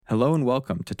Hello and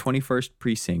welcome to 21st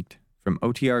Precinct from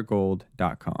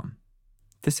OTRGold.com.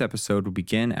 This episode will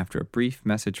begin after a brief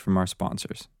message from our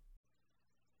sponsors.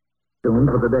 Soon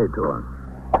for the day tour.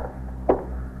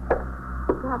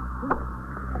 Captain,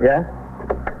 Yes?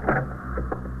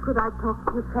 could I talk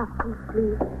to you, Captain,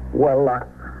 please? Well,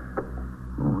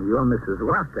 you're Mrs.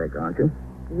 Rostek, aren't you?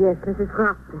 Yes, Mrs.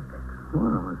 Grostek.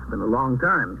 Well, it's been a long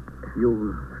time.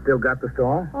 You've still got the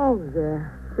store? Oh, yeah.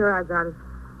 Sure, I got it.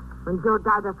 When Joe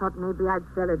died, I thought maybe I'd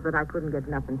sell it, but I couldn't get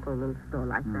nothing for a little store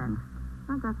like that.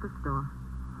 I got the store.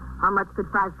 How much could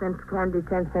 5 cents candy,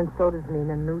 10 cents sodas mean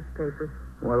in newspapers?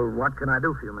 Well, what can I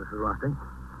do for you, Mrs. Rostek?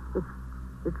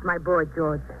 It's my boy,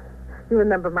 George. You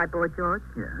remember my boy, George?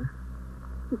 Yes.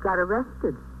 He got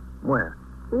arrested. Where?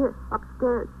 Here,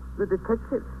 upstairs, the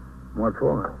detective. What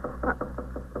for?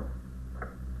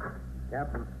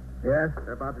 Captain, Yes?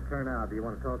 they're about to turn out. Do you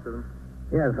want to talk to them?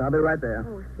 Yes, I'll be right there.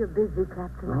 Oh, if you're busy,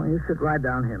 Captain. Oh, you sit right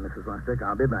down here, Mrs. Rostek.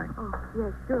 I'll be back. Oh,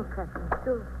 yes, sure, Captain,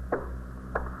 sure.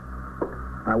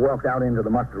 I walked out into the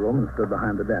muster room and stood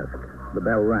behind the desk. The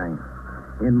bell rang.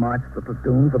 In marched the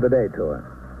platoon for the day tour.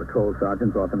 Patrol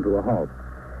sergeant brought them to a halt.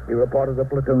 He reported the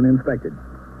platoon inspected.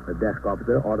 The desk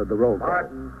officer ordered the roll call.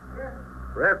 Martin.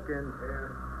 Rifkin.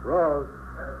 Rose.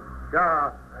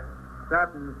 Shaw.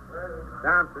 Sutton.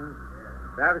 Thompson.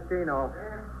 Savastino.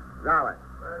 Zollet.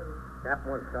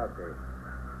 Captain wants to talk to you.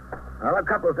 Well, a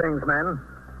couple of things, men.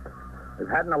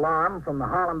 We've had an alarm from the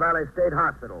Harlem Valley State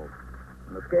Hospital.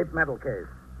 An escaped mental case.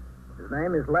 His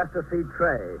name is Lester C.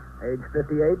 Trey, age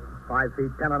 58, 5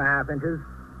 feet 10 and a half inches,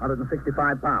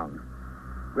 165 pounds.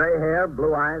 Gray hair,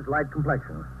 blue eyes, light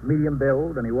complexion, medium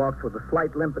build, and he walks with a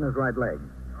slight limp in his right leg.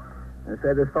 They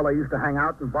say this fellow used to hang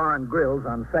out in bar and grills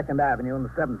on 2nd Avenue in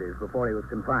the 70s before he was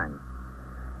confined.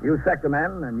 You sector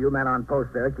men and you men on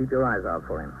post there, keep your eyes out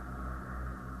for him.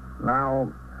 Now,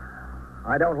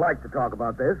 I don't like to talk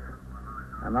about this.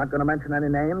 I'm not going to mention any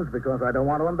names because I don't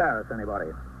want to embarrass anybody.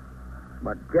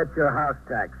 But get your house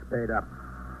tax paid up.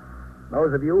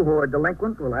 Those of you who are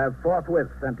delinquent will have forthwith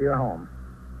sent to your home.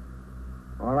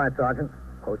 All right, Sergeant.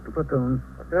 Post the platoon.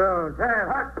 Platoon, 10,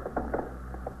 hut.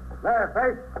 Left,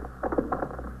 face.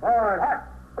 Forward, hut.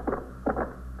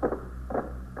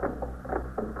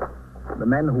 The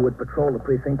men who would patrol the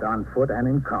precinct on foot and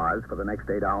in cars for the next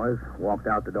 8 hours walked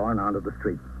out the door and onto the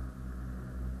street.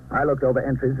 I looked over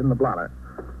entries in the blotter.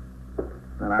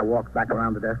 Then I walked back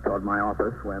around the desk toward my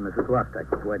office where Mrs. Rostek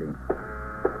was waiting.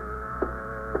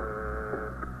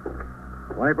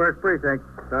 21st Precinct,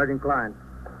 Sergeant Klein.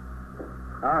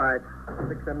 All right,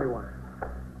 671.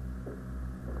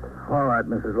 All right,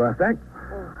 Mrs. Rostek.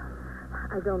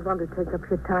 I don't want to take up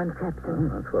your time, Captain.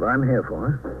 Well, that's what I'm here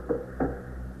for.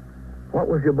 What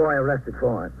was your boy arrested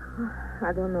for?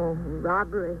 I don't know.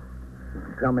 Robbery.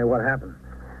 Tell me what happened.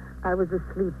 I was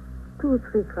asleep 2 or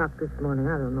 3 o'clock this morning.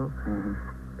 I don't know. Mm-hmm.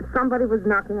 Somebody was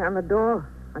knocking on the door.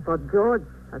 I thought George.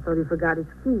 I thought he forgot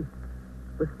his key.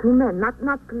 It was 2 men, not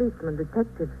policemen,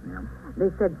 detectives. Yeah.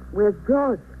 They said, "Where's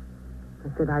George?"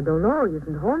 I said, "I don't know. He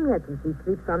isn't home yet. He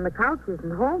sleeps on the couch. He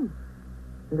isn't home."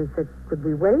 And they said, "Could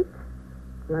we wait?"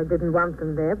 And I didn't want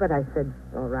them there, but I said,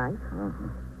 "All right." Uh-huh.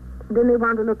 Then they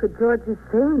want to look at George's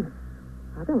things.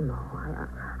 I don't know.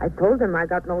 I told them I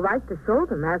got no right to show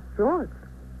them. Ask George.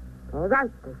 All right,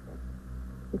 they said.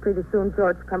 And pretty soon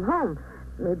George come home.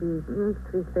 Maybe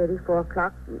 3:30, 4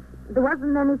 o'clock. There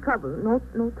wasn't any trouble. No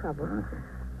trouble. Uh-huh.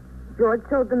 George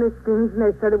showed them his things, and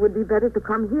they said it would be better to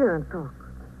come here and talk.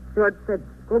 George said,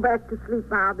 "Go back to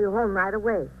sleep. I'll be home right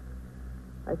away."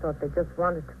 I thought they just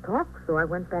wanted to talk, so I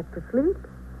went back to sleep.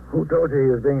 Who told you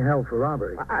he was being held for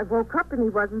robbery? I woke up and he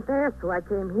wasn't there, so I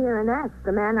came here and asked.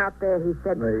 The man out there, he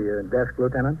said... The desk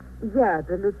lieutenant? Yeah,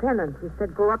 the lieutenant. He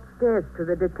said, "Go upstairs to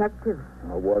the detective."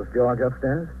 Or was George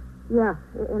upstairs? Yeah,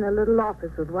 in a little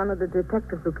office with one of the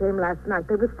detectives who came last night.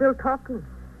 They were still talking.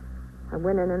 I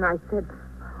went in and I said,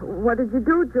 "What did you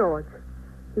do, George?"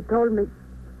 He told me,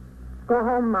 "Go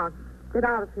home, Mark. Get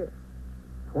out of here."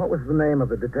 What was the name of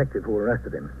the detective who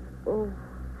arrested him? Oh,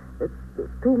 it's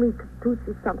Toomey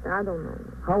Tucci something. I don't know.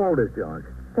 How old is George?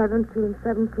 17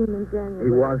 in January.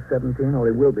 He was 17 or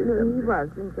he will be 17? He was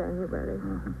in January.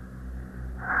 Mm-hmm.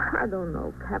 I don't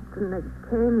know, Captain. They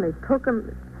came, they took him.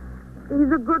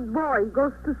 He's a good boy. He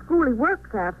goes to school. He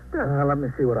works after. Let me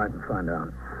see what I can find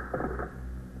out.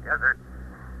 Yes, sir.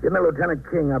 Give me Lieutenant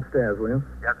King upstairs, will you?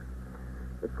 Yes, sir.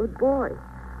 He's a good boy.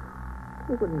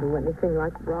 He wouldn't do anything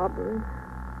like robbery.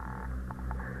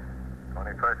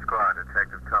 21st Squad,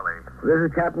 Detective Tully. This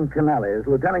is Captain Kennelly. Is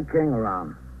Lieutenant King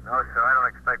around? No, sir, I don't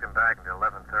expect him back until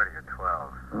 11:30 or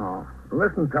 12. Oh.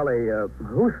 Listen, Tully,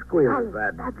 who squealed Tully,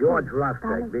 that that's George him. Rostek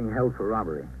Tully. being held for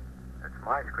robbery? That's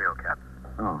my squeal,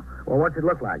 Captain. Oh. Well, what's it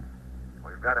look like?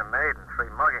 We've got him made in 3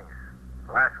 muggings.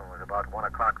 The last one was about 1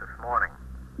 o'clock this morning.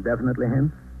 Definitely him?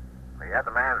 He had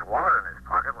the man's wallet in his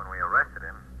pocket when we arrested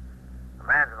him. The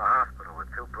man's in the hospital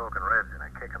with 2 broken ribs and a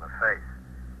kick in the face.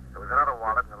 There was another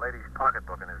wallet in the lady's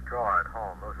pocketbook in his drawer at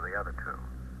home. Those are the other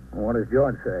 2. What does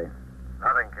George say?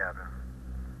 Nothing, Captain.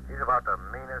 He's about the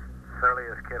meanest,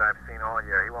 surliest kid I've seen all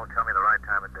year. He won't tell me the right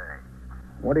time of day.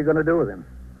 What are you going to do with him?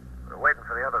 We're waiting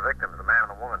for the other victims, the man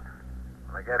and the woman.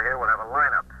 When they get here, we'll have a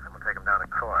lineup, and we'll take them down to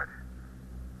court.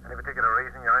 Any particular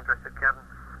reason you're interested, Captain?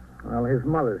 Well, his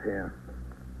mother's here.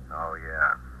 Oh,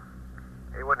 yeah.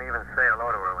 He wouldn't even say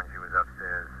hello to her when she was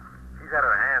upstairs. She's had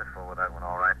her hands full with that one,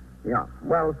 all right. Yeah.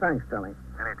 Well, thanks, Telly.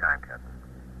 Anytime,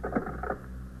 Captain.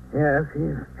 Yes,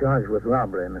 he's charged with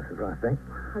robbery, Mrs. Rostek.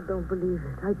 I don't believe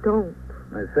it. I don't.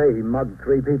 They say he mugged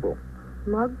 3 people.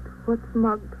 Mugged? What's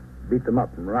mugged? Beat them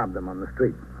up and robbed them on the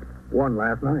street. One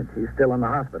last night. He's still in the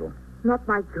hospital. Not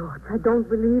my George. I don't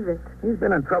believe it. He's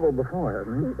been in trouble before,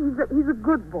 hasn't he? He's a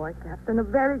good boy, Captain. A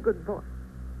very good boy.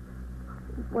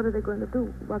 What are they going to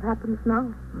do? What happens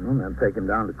now? Well, they'll take him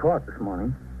down to court this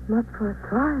morning. Not for a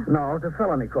trial. No, to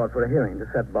felony court for a hearing to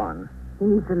set bond. He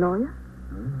needs a lawyer?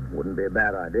 Wouldn't be a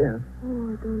bad idea.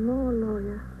 Oh, I don't know a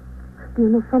lawyer. Do you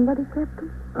know somebody, Captain?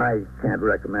 I can't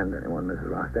recommend anyone, Mrs.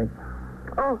 Rostek.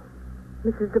 Oh,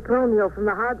 Mrs. DePronio from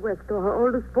the hardware store. Her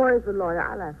oldest boy is a lawyer.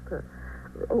 I'll ask her.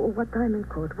 Oh, what time in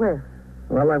court? Where?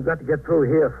 Well, I've got to get through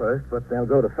here first, but they'll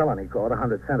go to felony court,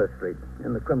 100 Center Street,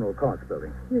 in the criminal courts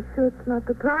building. You sure it's not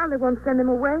the trial? They won't send him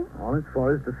away? All it's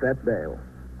for is to set bail.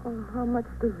 Oh, how much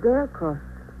does bail cost?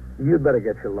 You'd better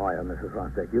get your lawyer, Mrs.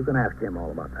 Rostek. You can ask him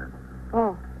all about that.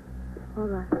 Oh, all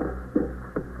right.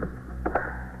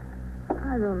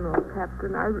 I don't know,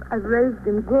 Captain. I've raised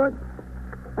him good.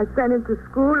 I sent him to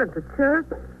school and to church.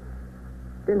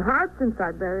 It's been hard since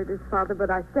I buried his father, but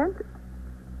I sent him.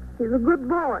 He's a good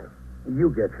boy.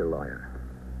 You get your lawyer.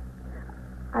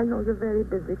 I know you're very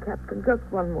busy, Captain. Just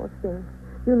one more thing.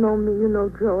 You know me, you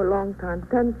know Joe a long time.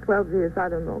 10, 12 years, I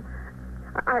don't know.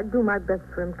 I do my best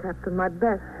for him, Captain, my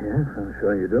best. Yes, I'm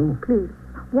sure you do. Please,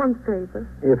 one favor.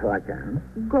 If I can.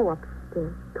 Go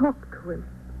upstairs. Talk to him.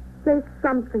 Say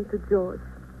something to George.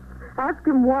 Ask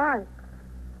him why.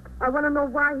 I want to know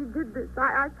why he did this.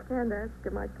 I can't ask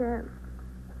him. I can't.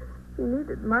 He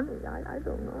needed money. I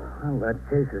don't know. Well, that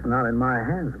case is not in my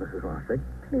hands, Mrs. Rostek.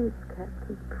 Please,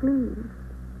 Captain, please.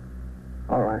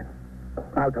 All right.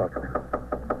 I'll talk to him.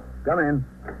 Come in.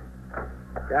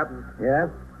 Captain, Yes?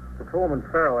 Patrolman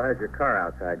Farrell has your car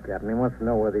outside, Captain. He wants to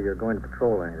know whether you're going to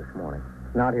patrol any this morning.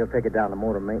 If not, he'll take it down to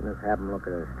motor maintenance, have him look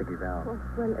at a sticky valve. Oh,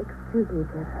 well, excuse me,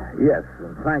 Captain. Yes.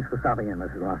 Thanks for stopping in,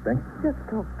 Mrs. Rostek. Just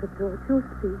talk to George. You'll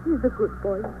see. He's a good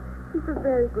boy. He's a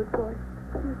very good boy.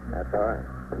 That's all right.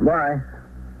 Bye.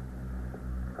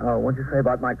 Oh, what'd you say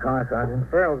about my car, Sergeant?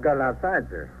 Farrell's got it outside,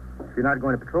 sir. If you're not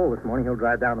going to patrol this morning, he'll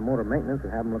drive down to motor maintenance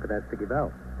and have him look at that sticky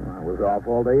valve. Well, I was off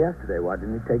all day yesterday. Why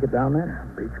didn't you take it down there?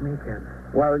 Beats me, Captain.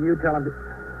 Well, you tell him to...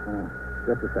 Oh,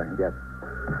 just a second, yes.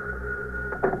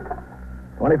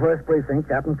 21st Precinct,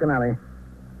 Captain Kennelly.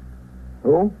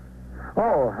 Who?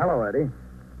 Oh, hello, Eddie.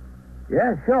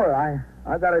 Yeah, sure.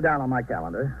 I got it down on my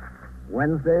calendar.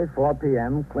 Wednesday, 4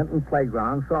 p.m., Clinton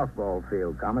Playground, softball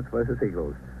field, Comets versus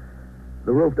Eagles.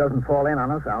 The roof doesn't fall in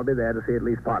on us. I'll be there to see at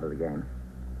least part of the game.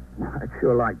 I'd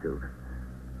sure like to.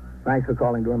 Thanks for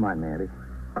calling to remind me, Eddie.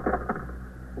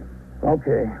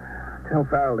 Okay. Tell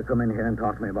Farrell to come in here and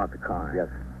talk to me about the car. Yes.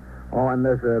 Oh, and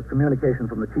there's a communication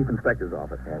from the Chief Inspector's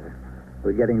office. Yes.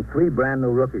 We're getting 3 brand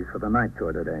new rookies for the night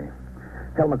tour today.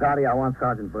 Tell McCarty I want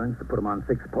Sergeant Burns to put them on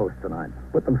 6 posts tonight.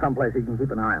 Put them someplace he can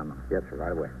keep an eye on them. Yes, sir,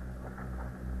 right away.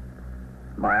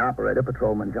 My operator,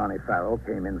 Patrolman Johnny Farrell,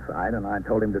 came inside, and I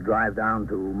told him to drive down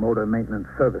to Motor Maintenance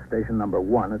Service Station number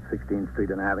 1 at 16th Street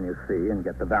and Avenue C and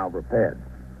get the valve repaired.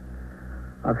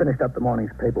 I finished up the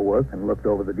morning's paperwork and looked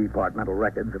over the departmental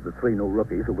records of the 3 new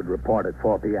rookies who would report at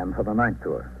 4 p.m. for the night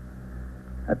tour.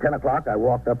 At 10 o'clock, I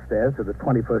walked upstairs to the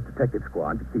 21st Detective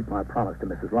Squad to keep my promise to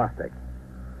Mrs. Rostek.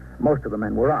 Most of the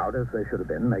men were out, as they should have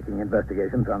been, making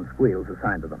investigations on squeals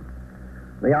assigned to them.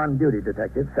 The on-duty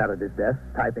detective sat at his desk,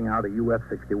 typing out a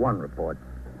UF-61 report.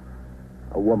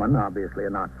 A woman, obviously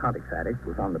a narcotics addict,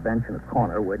 was on the bench in a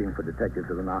corner waiting for detectives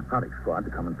of the narcotics squad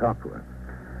to come and talk to her.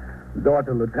 The door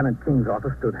to Lieutenant King's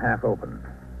office stood half open.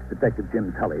 Detective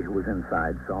Jim Tully, who was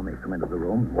inside, saw me come into the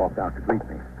room and walked out to greet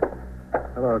me.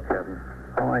 Hello, Captain.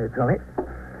 How are you, Tully?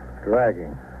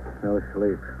 Dragging. No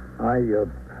sleep. I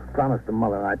promised the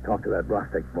mother I'd talk to that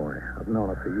Rostek boy. I've known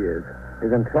her for years. You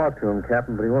can talk to him,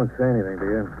 Captain, but he won't say anything to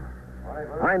you.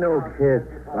 I know kids.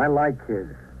 I like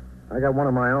kids. I got one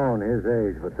of my own, his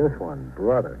age, but this one,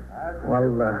 brother. Well,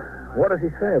 what does he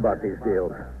say about these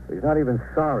deals? He's not even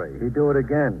sorry. He'd do it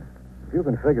again. If you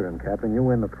can figure him, Captain, you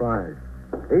win the prize.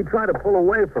 He tried to pull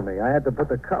away from me. I had to put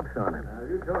the cuffs on him.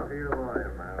 You talk to your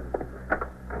lawyer, man.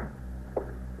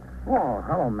 Oh,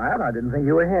 hello, Matt. I didn't think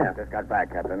you were here. Just got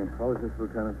back, Captain. How is this,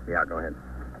 Lieutenant? Yeah, go ahead.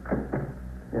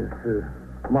 His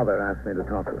mother asked me to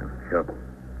talk to him. Sure.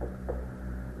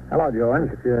 Hello,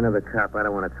 George. If you're another cop, I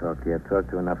don't want to talk to you. I've talked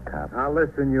to enough cops. Now,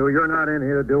 listen, you're not in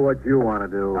here to do what you want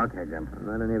to do. Okay, Jim. I'm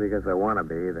not in here because I want to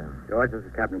be either. George, this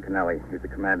is Captain Kennelly. He's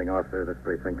the commanding officer of this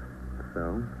precinct.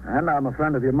 So? And I'm a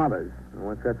friend of your mother's.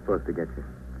 What's that supposed to get you?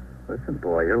 Listen,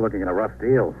 boy, you're looking at a rough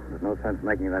deal. There's no sense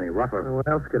making it any rougher. Well, what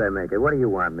else could I make it? What do you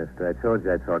want, mister? I told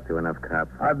you I talked to enough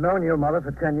cops. I've known your mother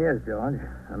for 10 years, George,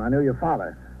 and I knew your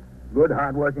father. Good,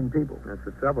 hard-working people. That's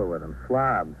the trouble with them.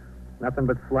 Slobs. Nothing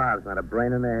but slobs, not a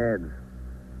brain in their heads.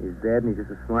 He's dead, and he's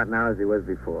just as smart now as he was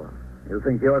before. You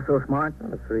think you're so smart?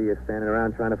 Well, the three of you standing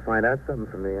around trying to find out something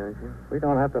from me, aren't you? We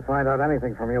don't have to find out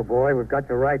anything from you, boy. We've got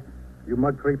you right. You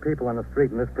mugged 3 people on the street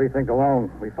in this precinct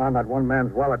alone. We found that one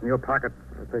man's wallet in your pocket.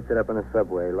 I picked it up in the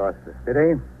subway. He lost it. Did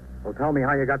he? Well, tell me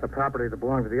how you got the property that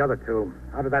belonged to the other 2.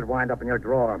 How did that wind up in your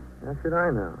drawer? How should I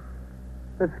know?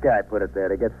 This guy put it there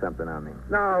to get something on me.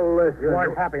 Now, listen. You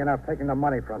weren't happy enough taking the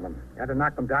money from them. You had to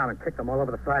knock them down and kick them all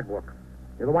over the sidewalk.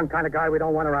 You're the one kind of guy we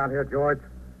don't want around here, George.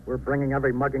 We're bringing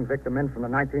every mugging victim in from the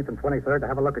 19th and 23rd to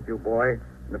have a look at you, boy.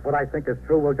 And if what I think is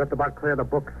true, we'll just about clear the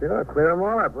books. Sure, clear them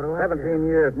all up. 17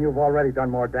 years, and you've already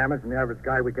done more damage than the average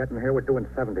guy we get in here. We're doing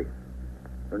 70.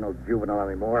 You're no juvenile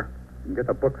anymore. You can get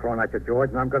the book thrown at you, George,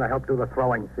 and I'm going to help do the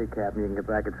throwing. See, Captain, you can get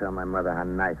back and tell my mother how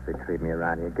nice they treat me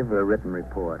around here. Give her a written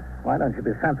report. Why don't you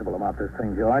be sensible about this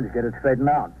thing, George? Get it straightened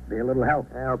out. Be a little help.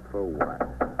 Help for what?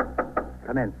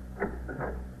 Come in.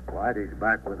 Whitey's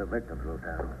back with the victims,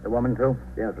 Lieutenant. The woman, too?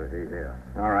 Yes, sir, he's here.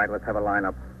 All right, let's have a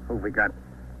lineup. Who we got?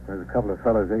 There's a couple of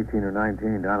fellas, 18 or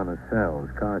 19, down in the cells,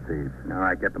 car thieves. All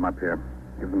right, get them up here.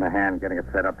 Give them a hand getting it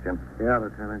set up, Jim. Yeah,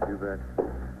 Lieutenant, you bet.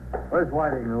 Where's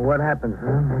Whitey? What happens,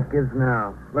 huh? What gives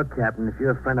now? Look, Captain, if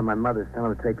you're a friend of my mother's, tell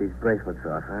him to take these bracelets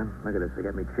off, huh? Look at this. They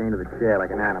got me chained to the chair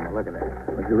like an animal. Look at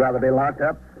that. Would you rather be locked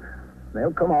up?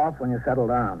 They'll come off when you settle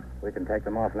down. We can take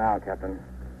them off now, Captain.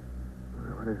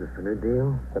 What is this, a new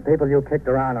deal? The people you kicked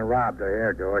around and robbed are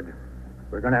here, George.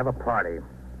 We're going to have a party.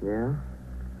 Yeah?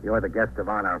 You're the guest of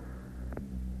honor.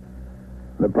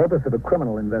 The purpose of a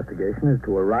criminal investigation is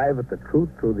to arrive at the truth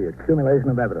through the accumulation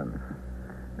of evidence.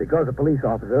 Because a police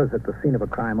officer is at the scene of a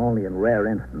crime only in rare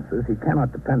instances, he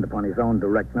cannot depend upon his own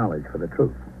direct knowledge for the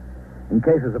truth. In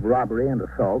cases of robbery and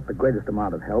assault, the greatest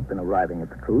amount of help in arriving at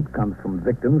the truth comes from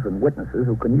victims and witnesses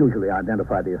who can usually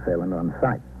identify the assailant on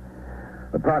sight.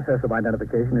 The process of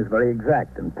identification is very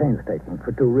exact and painstaking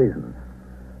for 2 reasons.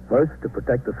 First, to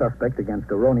protect the suspect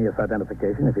against erroneous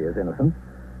identification if he is innocent,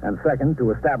 and second,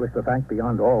 to establish the fact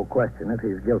beyond all question if he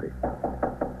is guilty.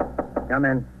 Come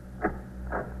in.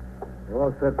 We're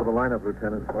all set for the lineup,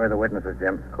 Lieutenant. Where are the witnesses,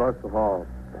 Jim? Across the hall.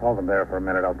 Hold them there for a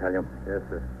minute, I'll tell you. Yes,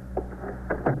 sir.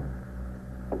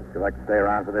 Would you like to stay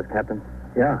around for this, Captain?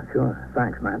 Yeah, sure.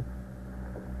 Thanks, man.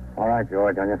 All right,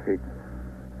 George, on your feet.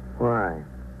 Why?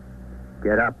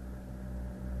 Get up.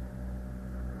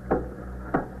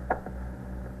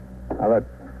 Now, look,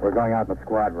 we're going out in the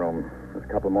squad room. There's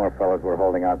a couple more fellows we're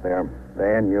holding out there.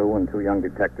 They and you and 2 young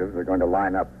detectives are going to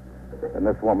line up. And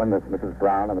this woman, this Mrs.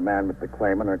 Brown, and the man, Mr.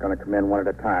 Clayman, are going to come in one at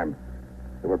a time.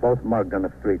 They were both mugged on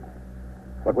the street.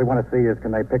 What we want to see is,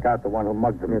 can they pick out the one who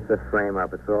mugged them? It's a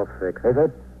frame-up. It's all fixed. Is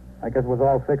it? I guess it was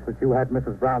all fixed that you had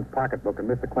Mrs. Brown's pocketbook and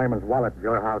Mr. Clayman's wallet at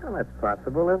your house. Well, that's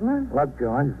possible, isn't it? Look,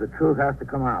 George, the truth has to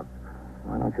come out.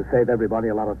 Why don't you save everybody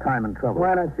a lot of time and trouble?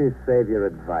 Why don't you save your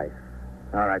advice?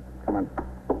 All right, come on.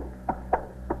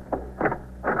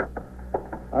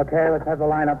 Okay, let's have the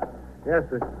lineup. Yes,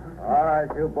 sir. All right,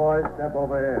 you boys, step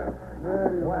over here.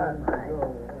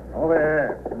 Over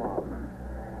here. Come on.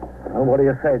 Well, what do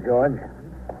you say, George?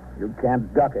 You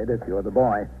can't duck it if you're the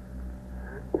boy.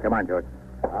 Come on, George.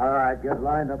 All right, get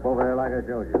lined up over here like I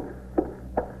showed you.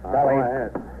 Sally. Go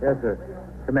ahead. Yes, sir.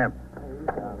 Come here.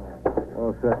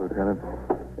 All set, Lieutenant.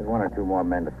 There's 1 or 2 more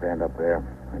men to stand up there.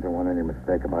 I don't want any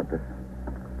mistake about this.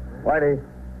 Whitey,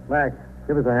 Max,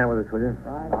 give us a hand with this, will you?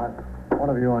 Right. One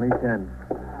of you on each end.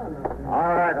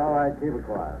 All right, keep it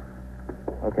quiet.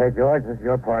 Okay, George, this is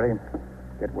your party.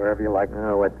 Get wherever you like.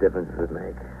 Oh, what difference does it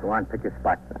make? Go on, pick your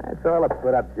spot. It's all a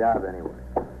put-up job anyway.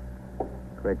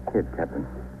 Great kid, Captain.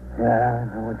 Yeah,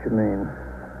 I know what you mean.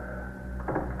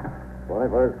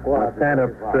 21st squad. Now stand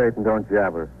up straight and don't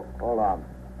jabber. Hold on.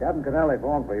 Captain Kennelly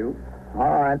phoned for you.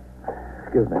 All right.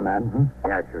 Excuse me, man.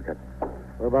 Yeah, sure, Captain.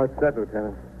 We're about set,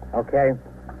 Lieutenant. Okay.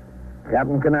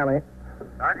 Captain Kennelly.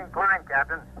 Sergeant Klein,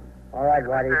 Captain. All right,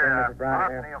 what do you think, Mrs. Brown?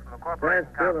 Arsenal from the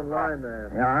Corporation Council. there.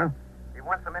 Yeah? He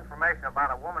wants some information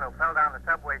about a woman who fell down the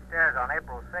subway stairs on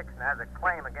April 6th and has a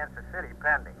claim against the city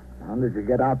pending. Well, did you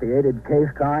get out the aided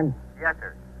case card? Yes,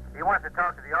 sir. He wants to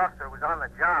talk to the officer who was on the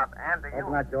job and to you.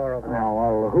 Open that door over there.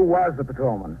 Oh, well, who was the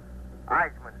patrolman?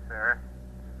 Eisman, sir.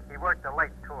 He worked a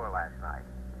late tour last night.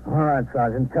 All right,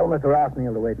 Sergeant. Tell Mr.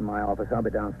 Arsenal to wait in my office. I'll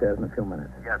be downstairs in a few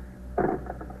minutes. Yes.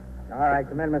 All right,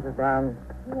 come in, Mrs. Brown.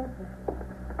 Yes, sir.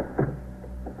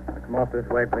 Come off this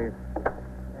way, please.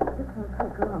 This won't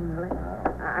take long, will it?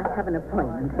 I have an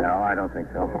appointment. No, I don't think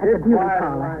so. At the beauty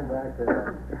parlor.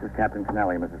 This is Captain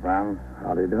Kennelly, Mrs. Brown.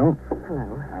 How do you do?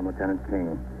 Hello. I'm Lieutenant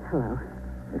King. Hello.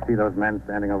 You see those men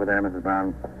standing over there, Mrs.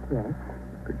 Brown? Yes.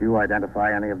 Could you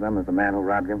identify any of them as the man who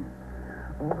robbed you?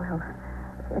 Oh, well,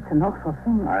 it's an awful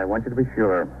thing. I want you to be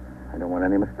sure. I don't want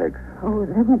any mistakes. Oh,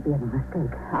 there won't be any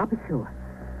mistake. I'll be sure.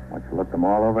 I want you to look them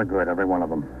all over good, every one of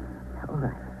them. All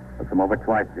right. Look them over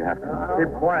twice if you have to.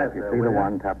 Keep quiet, If you sir, see will the you?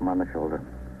 one, tap him on the shoulder.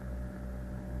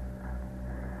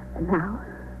 And now?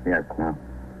 Yes, now.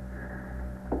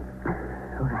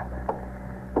 All right.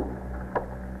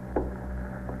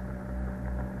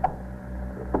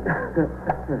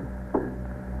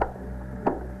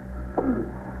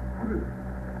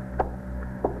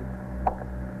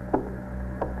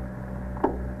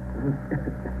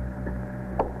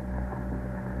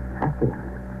 I see.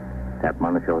 Tap him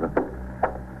on the shoulder.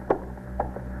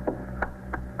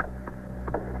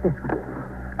 This one.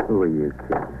 Who are you,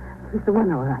 kid? He's the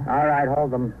one, all right. All right,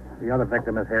 hold them. The other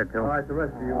victim is here, too. All right, the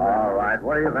rest of you. All right.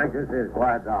 What do you think this is?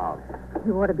 Quiet down.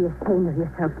 You ought to be ashamed of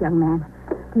yourself, young man.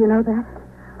 Do you know that?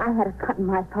 I had a cut in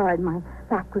my forehead. My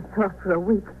back was sore for a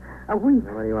week. A week.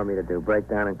 What do you want me to do? Break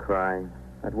down and cry?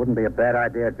 That wouldn't be a bad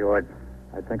idea, George.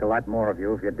 I'd think a lot more of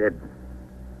you if you did.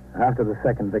 After the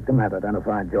second victim had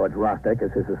identified George Rostek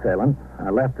as his assailant, I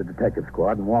left the detective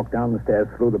squad and walked down the stairs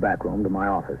through the back room to my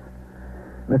office.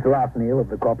 Mr. Arsenal of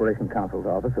the Corporation Counsel's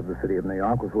office of the City of New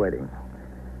York was waiting.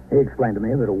 He explained to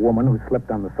me that a woman who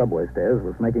slipped on the subway stairs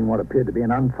was making what appeared to be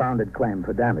an unfounded claim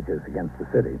for damages against the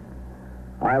city.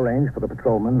 I arranged for the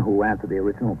patrolman who answered the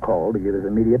original call to give his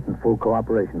immediate and full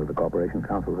cooperation to the Corporation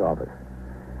Counsel's office.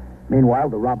 Meanwhile,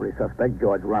 the robbery suspect,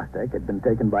 George Rostek, had been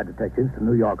taken by detectives to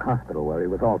New York Hospital, where he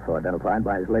was also identified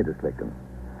by his latest victim.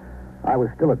 I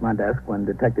was still at my desk when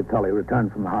Detective Tully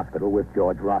returned from the hospital with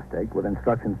George Rostek with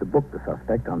instructions to book the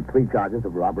suspect on 3 charges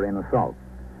of robbery and assault.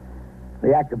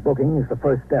 The act of booking is the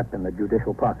first step in the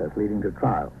judicial process leading to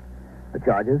trial. The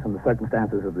charges and the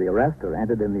circumstances of the arrest are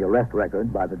entered in the arrest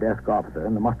record by the desk officer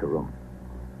in the muster room.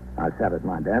 I sat at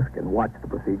my desk and watched the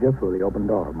procedure through the open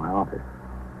door of my office.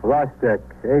 Rostek,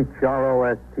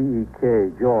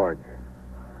 H-R-O-S-T-E-K, George.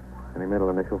 Any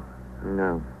middle initial?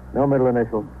 No. No middle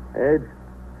initial. Age?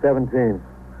 17.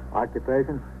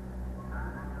 Occupation?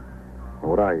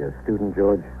 What are you, a student,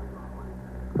 George?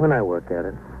 When I work at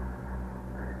it.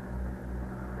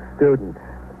 Student.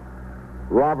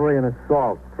 Robbery and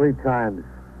assault, 3 times.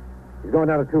 He's going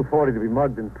down to 240 to be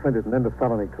mugged and printed and into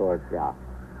felony court. Yeah.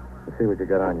 Let's see what you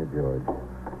got on you, George.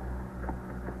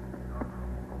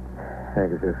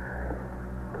 Handkerchief.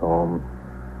 Comb.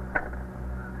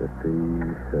 50,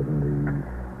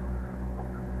 70...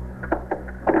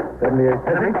 78.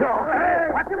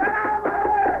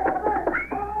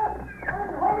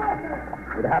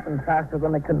 It happened faster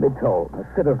than it can be told. A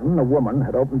citizen, a woman,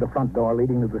 had opened the front door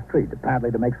leading to the street, apparently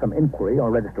to make some inquiry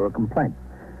or register a complaint.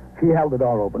 She held the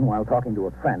door open while talking to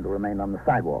a friend who remained on the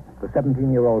sidewalk. The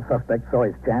 17-year-old suspect saw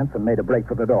his chance and made a break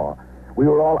for the door. We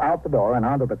were all out the door and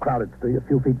onto the crowded street a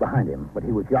few feet behind him, but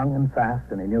he was young and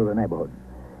fast, and he knew the neighborhood.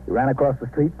 He ran across the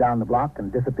street, down the block,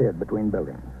 and disappeared between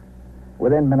buildings.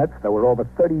 Within minutes, there were over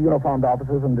 30 uniformed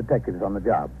officers and detectives on the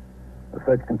job. The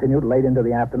search continued late into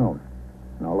the afternoon.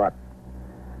 No luck.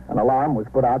 An alarm was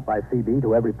put out by CB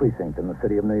to every precinct in the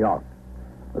city of New York.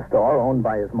 The store, owned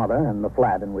by his mother, and the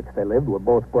flat in which they lived were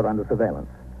both put under surveillance.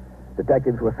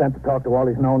 Detectives were sent to talk to all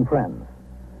his known friends.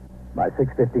 By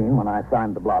 6:15, when I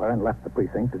signed the blotter and left the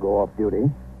precinct to go off duty,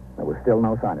 there was still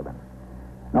no sign of him.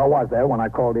 Nor was there when I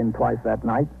called in twice that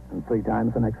night and 3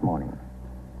 times the next morning.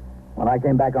 When I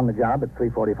came back on the job at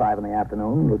 3:45 in the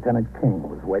afternoon, Lieutenant King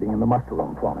was waiting in the muster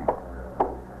room for me.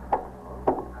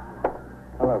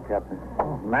 Hello, Captain.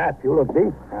 Oh, Matt, you look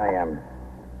deep. I am.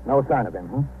 No sign of him,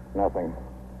 huh? Nothing.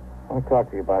 I want to talk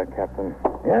to you about it, Captain.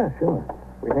 Yeah, sure.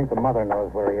 We think the mother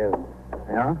knows where he is.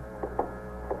 Yeah?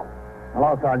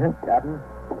 Hello, Sergeant. Captain?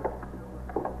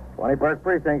 21st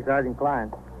Precinct, Sergeant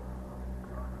Klein.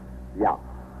 Yeah.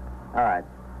 All right.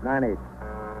 9-8.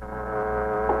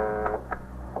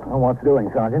 Well, what's doing,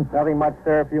 Sergeant? Nothing much,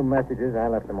 sir. A few messages. I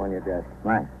left them on your desk.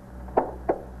 Thanks.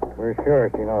 We're sure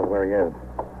she knows where he is.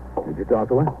 Did you talk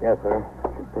to her? Yes, sir.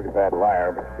 She's a pretty bad liar,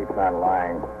 but she keeps on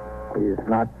lying. He's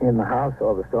not in the house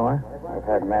or the store? I've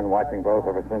had men watching both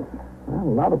ever since. Well,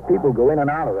 a lot of people go in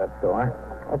and out of that store.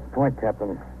 That's the point,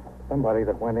 Captain. Somebody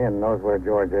that went in knows where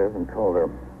George is and told her.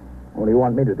 What do you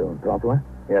want me to do? Talk to her?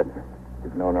 Yes.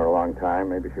 You've known her a long time.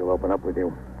 Maybe she'll open up with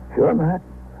you. Sure, Matt.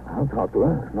 I'll talk to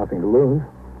her. There's nothing to lose.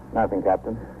 Nothing,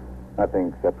 Captain.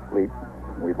 Nothing except sleep.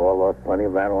 We've all lost plenty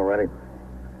of that already.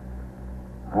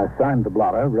 I signed the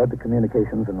blotter, read the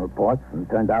communications and reports, and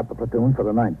turned out the platoon for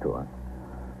the night tour.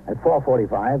 At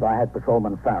 4:45, I had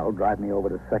Patrolman Farrell drive me over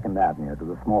to 2nd Avenue to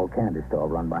the small candy store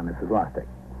run by Mrs. Rostick.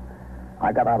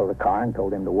 I got out of the car and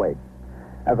told him to wait.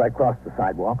 As I crossed the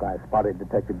sidewalk, I spotted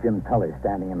Detective Jim Tully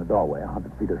standing in the doorway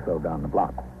 100 feet or so down the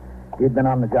block. He'd been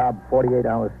on the job 48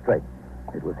 hours straight.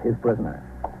 It was his prisoner.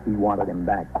 He wanted him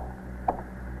back.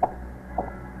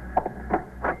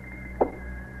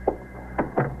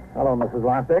 Hello, Mrs.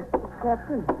 Rostick.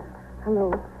 Captain.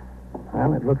 Hello.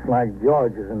 Well, it looks like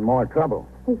George is in more trouble.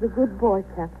 He's a good boy,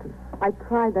 Captain. I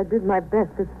tried. I did my best.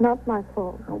 It's not my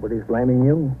fault. Nobody's blaming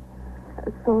you.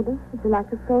 A soda? Would you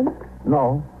like a soda?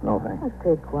 No, thanks. I'll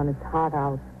take one. It's hot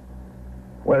out.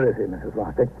 Where is he, Mrs.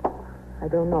 Rostick? I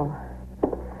don't know.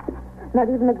 Not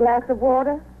even a glass of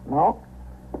water? No.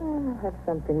 I'll have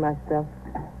something myself.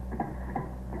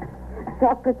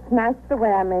 Chocolate's nice the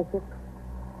way I make it.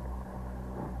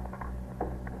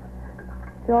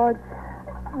 George,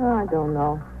 I don't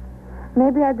know.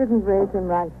 Maybe I didn't raise him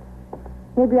right.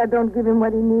 Maybe I don't give him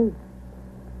what he needs.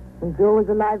 When Joe was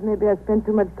alive, maybe I spent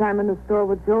too much time in the store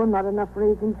with Joe and not enough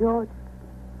raising George.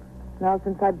 Now,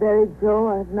 since I buried Joe,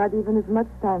 I have not even as much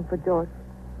time for George.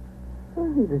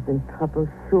 Well, he was in trouble,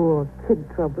 sure. Kid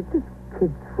trouble. Just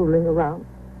kids fooling around.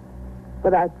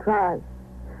 But I tried.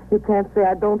 You can't say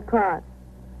I don't try.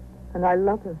 And I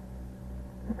love him.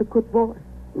 He's a good boy.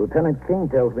 Lieutenant King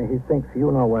tells me he thinks you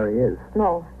know where he is.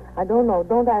 No, I don't know.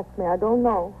 Don't ask me. I don't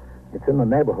know. It's in the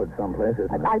neighborhood someplace,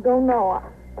 isn't it? I don't know.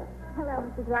 Hello,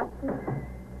 Mrs. Roxy.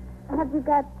 Have you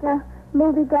got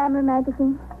Movie Glamour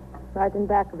magazine? Right in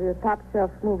back of your top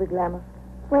shelf movie glamour.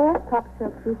 Where? Top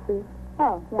shelf, you see.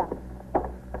 Oh, yeah.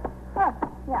 Oh,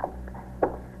 yeah.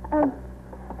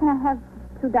 Can I have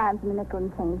 2 dimes and a nickel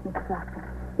and change, Mrs. Roxy?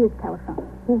 Here's the telephone.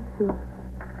 Yes, sure.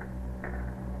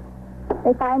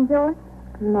 They find George?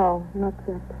 No, not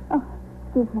yet. Oh,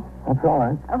 excuse me. That's all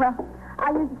right. Oh, well,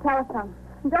 I'll use the telephone.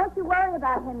 Don't you worry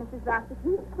about him, Mrs. Roxy.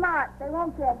 He's smart. They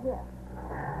won't get here.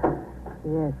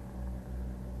 Yes.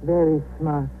 Very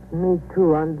smart. Me,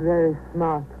 too. I'm very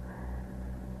smart.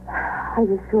 Are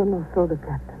you sure no soda,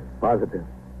 Captain? Positive.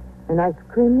 An ice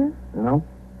cream, then? No?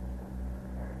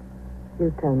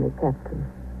 You tell me, Captain.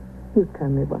 You tell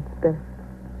me what's best.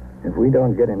 If we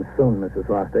don't get him soon, Mrs.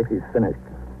 Rostick, he's finished.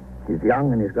 He's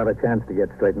young and he's got a chance to get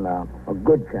straightened out. A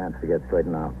good chance to get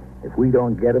straightened out. If we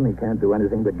don't get him, he can't do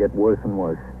anything but get worse and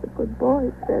worse. A good boy.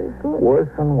 It's very good. Worse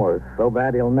and worse. So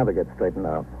bad he'll never get straightened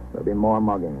out. There'll be more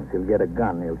muggings. He'll get a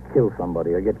gun. He'll kill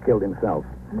somebody or get killed himself.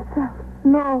 Himself?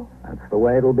 No. That's the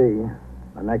way it'll be.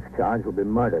 The next charge will be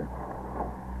murder.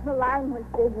 The line was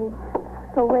busy.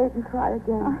 So wait and try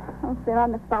again. Oh, they're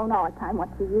on the phone all the time.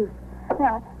 What's the use?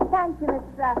 No, thank you,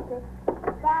 Mrs. Roxy.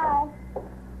 Bye.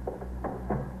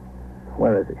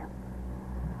 Where is he?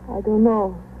 I don't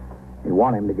know. You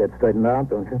want him to get straightened out,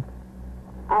 don't you?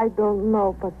 I don't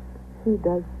know, but he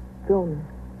does. Jonas.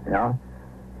 Yeah?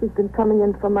 He's been coming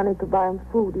in for money to buy him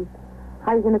food. He's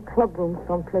hiding in a club room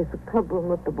someplace, a club room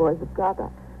that the boys have got.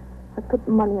 I put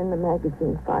the money in the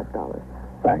magazine, $5.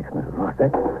 Thanks, Mrs.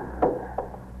 Rostick.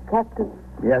 Captain,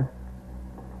 Yes?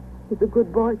 he's a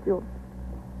good boy, Joe.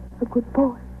 A good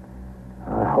boy.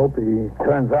 I hope he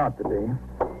turns out to be.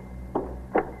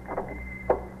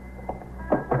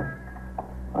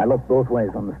 I looked both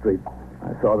ways on the street.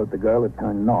 I saw that the girl had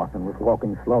turned north and was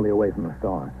walking slowly away from the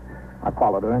store. I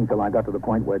followed her until I got to the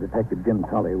point where Detective Jim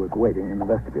Tully was waiting in the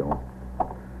vestibule.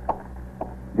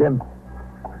 Jim.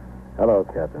 Hello,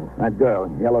 Captain. That girl,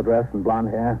 yellow dress and blonde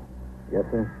hair. Yes,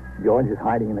 sir? George is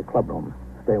hiding in the clubroom.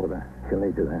 Stay with her. She'll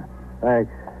need you there.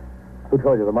 Thanks. Who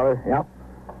told you, the mother? Yep.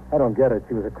 I don't get it.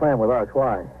 She was a clam with us.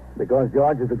 Why? Because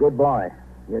George is a good boy.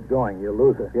 Get going. You'll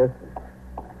lose her. Yes, sir.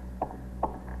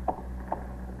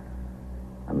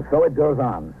 And so it goes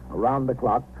on, around the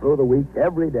clock, through the week,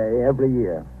 every day, every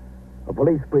year. A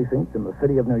police precinct in the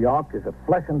city of New York is a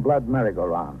flesh and blood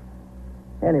merry-go-round.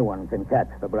 Anyone can catch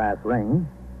the brass ring,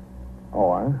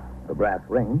 or the brass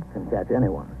ring can catch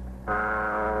anyone.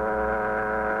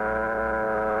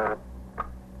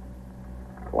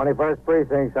 21st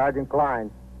Precinct, Sergeant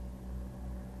Klein.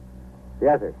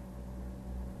 Yes, sir.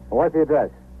 What's the address?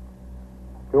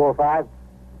 205?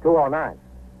 209.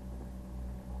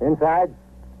 Inside?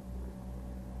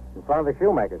 In front of the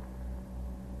shoemakers.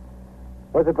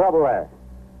 What's the trouble there?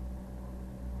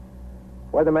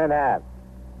 What'd the men have?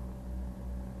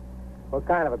 What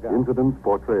kind of a gun? Incidents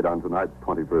portrayed on tonight's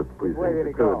 21st Which way precinct did it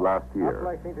occurred go? last year. Up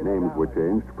Lexington Names down were there.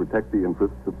 changed to protect the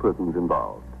interests of persons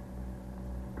involved.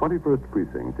 21st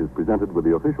Precinct is presented with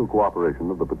the official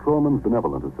cooperation of the Patrolmen's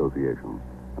Benevolent Association,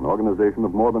 an organization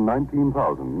of more than 19,000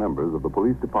 members of the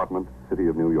Police Department, City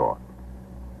of New York.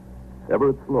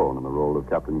 Everett Sloan in the role of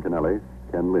Captain Kennelly,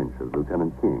 Ken Lynch as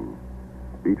Lieutenant King.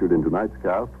 Featured in tonight's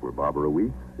cast were Barbara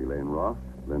Weeks, Elaine Ross,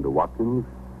 Linda Watkins,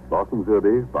 Lawson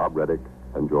Zerby, Bob Reddick,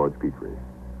 and George Petrie.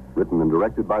 Written and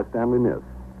directed by Stanley Niss.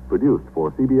 Produced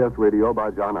for CBS Radio by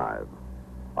John Ives.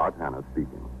 Art Hanna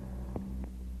speaking.